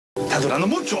Está durando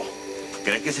mucho.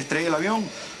 ¿Crees que se estrelle el avión?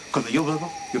 Cuando yo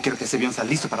vuelvo, yo quiero que ese avión sea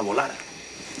listo para volar.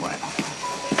 Bueno.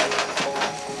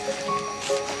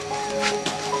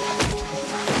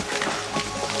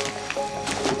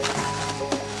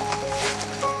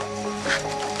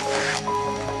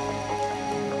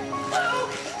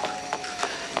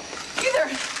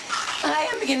 I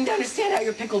am beginning to understand how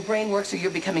your pickled brain works, or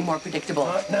you're becoming more predictable.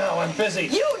 Not now, I'm busy.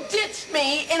 You ditched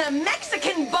me in a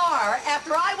Mexican bar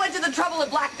after I went to the trouble of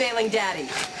blackmailing Daddy.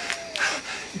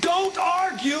 Don't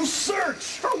argue, search!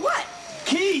 For what?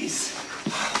 Keys!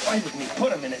 Why didn't he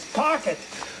put them in his pocket?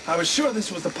 I was sure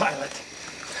this was the pilot.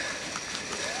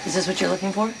 Is this what you're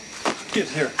looking for? Get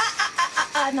here.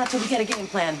 Not till we get a game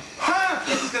plan. ¡Ah!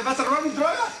 ¿Te vas a robar mis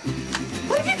drogas?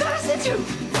 What have you got us into?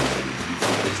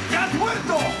 ¡Ya has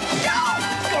muerto! No!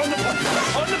 On the plane!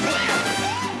 On the plane!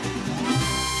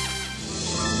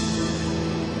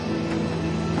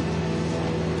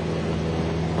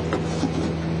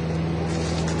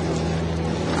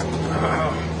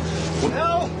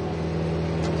 Well,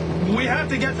 we have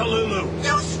to get to Lulu.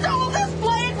 You stole this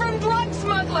plane from drug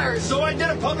smugglers! So I did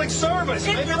a public service.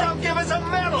 Maybe they'll give us a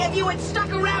medal. If you had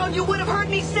stuck around, you would have heard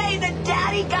me say that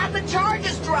Daddy got the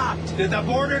charges dropped. Did the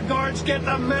border guards get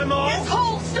the memo? This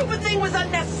whole stupid thing was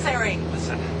unnecessary.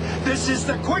 Listen, this is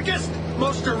the quickest,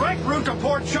 most direct route to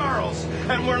Port Charles.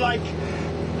 And we're like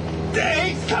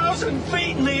 8,000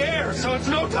 feet in the air, so it's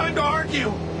no time to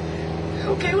argue.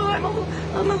 Okay, well, I'm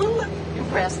a little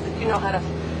impressed that you know how to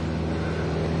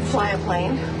fly a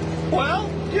plane. Well,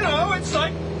 you know, it's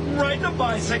like riding a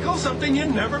bicycle, something you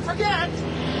never forget.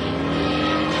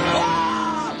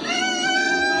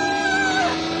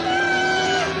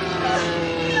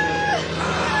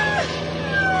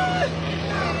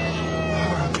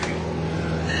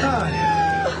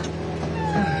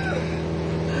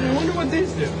 I wonder what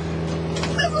these do.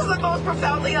 This was the most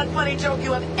profoundly unfunny joke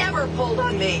you have ever pulled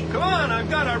on me. Come on, I've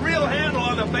got a real handle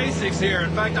on the basics here.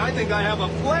 In fact, I think I have a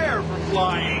flair for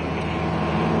flying.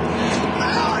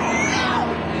 Oh,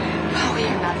 no! Oh, we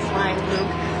are not flying,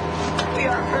 Luke. We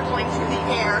are hurtling through the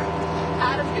air,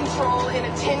 out of control in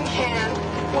a tin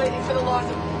can, waiting for the laws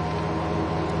of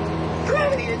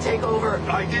gravity to take over.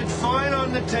 I did fine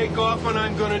on the takeoff, and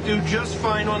I'm going to do just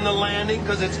fine on the landing,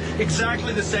 because it's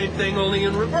exactly the same thing, only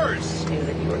in reverse. I knew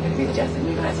that you were going to be the death of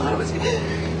me, but I thought it was going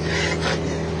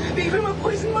to be from a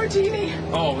poison martini.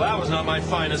 Oh, that was not my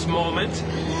finest moment.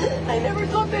 I never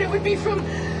thought that it would be from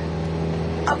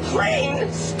a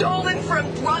plane stolen from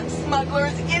drug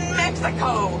smugglers in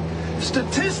Mexico.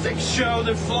 Statistics show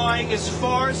that flying is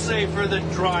far safer than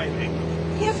driving.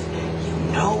 If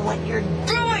you know what you're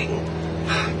doing.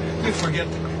 You forget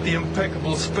the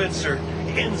impeccable Spencer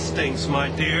instincts, my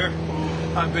dear.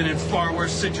 I've been in far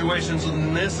worse situations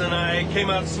than this, and I came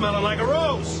out smelling like a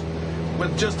rose,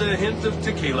 with just a hint of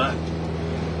tequila.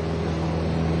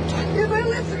 If I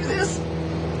live through this,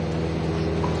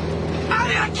 I'm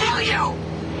gonna kill you!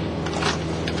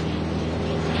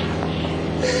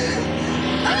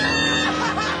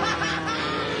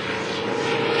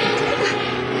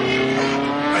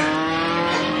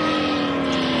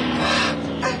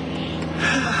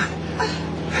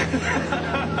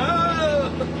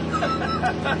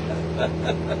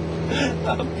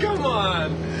 Oh, come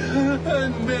on.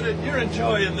 Admit it. You're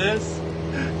enjoying this.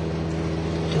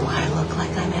 Do I look like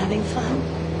I'm having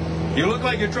fun? You look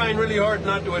like you're trying really hard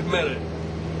not to admit it.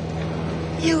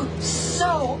 You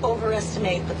so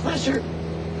overestimate the pleasure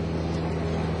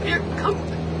of your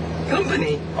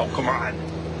company. Oh, come on.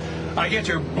 I get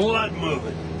your blood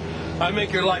moving. I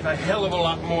make your life a hell of a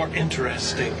lot more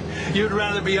interesting. You'd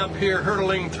rather be up here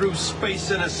hurtling through space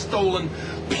in a stolen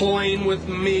plane with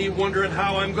me, wondering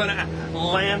how I'm going to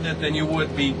land it, than you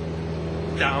would be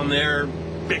down there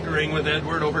bickering with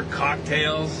Edward over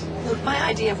cocktails. Look, my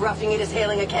idea of roughing it is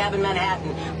hailing a cab in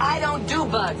Manhattan. I don't do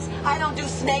bugs. I don't do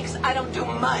snakes. I don't do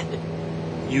mud.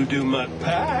 You do mud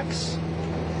packs.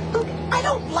 Look, I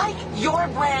don't like your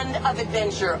brand of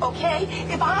adventure, okay?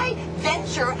 If I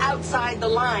venture outside the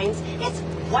lines, it's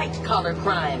white-collar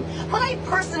crime. My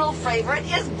personal favorite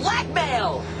is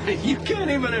blackmail. You can't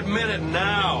even admit it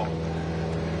now.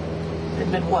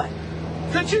 Admit what?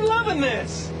 That you're loving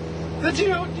this. That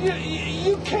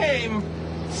you came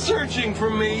searching for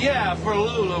me, yeah, for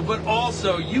Lulu, but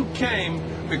also you came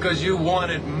because you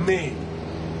wanted me.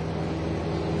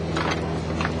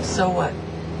 So what?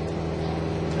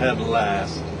 At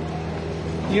last.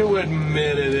 You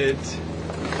admitted it.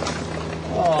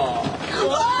 Oh.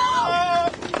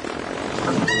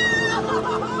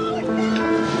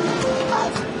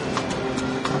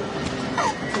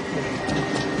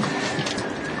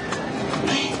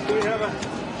 We have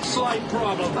a slight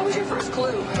problem. What was your first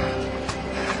clue?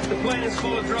 The plane is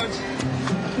full of drugs,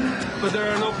 but there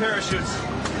are no parachutes.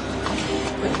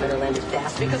 We better land it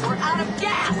fast because we're out of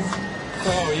gas!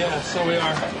 Oh, yeah, so we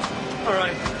are. All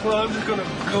right, well, I'm just going to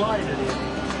glide it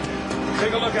in.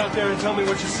 Take a look out there and tell me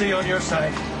what you see on your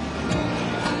side.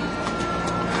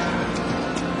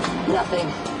 Nothing.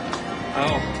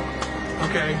 Oh,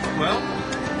 okay, well,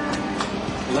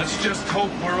 let's just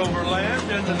hope we're over land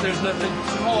and that there's nothing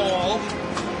tall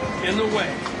in the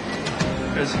way.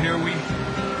 Because here we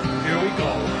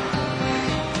go.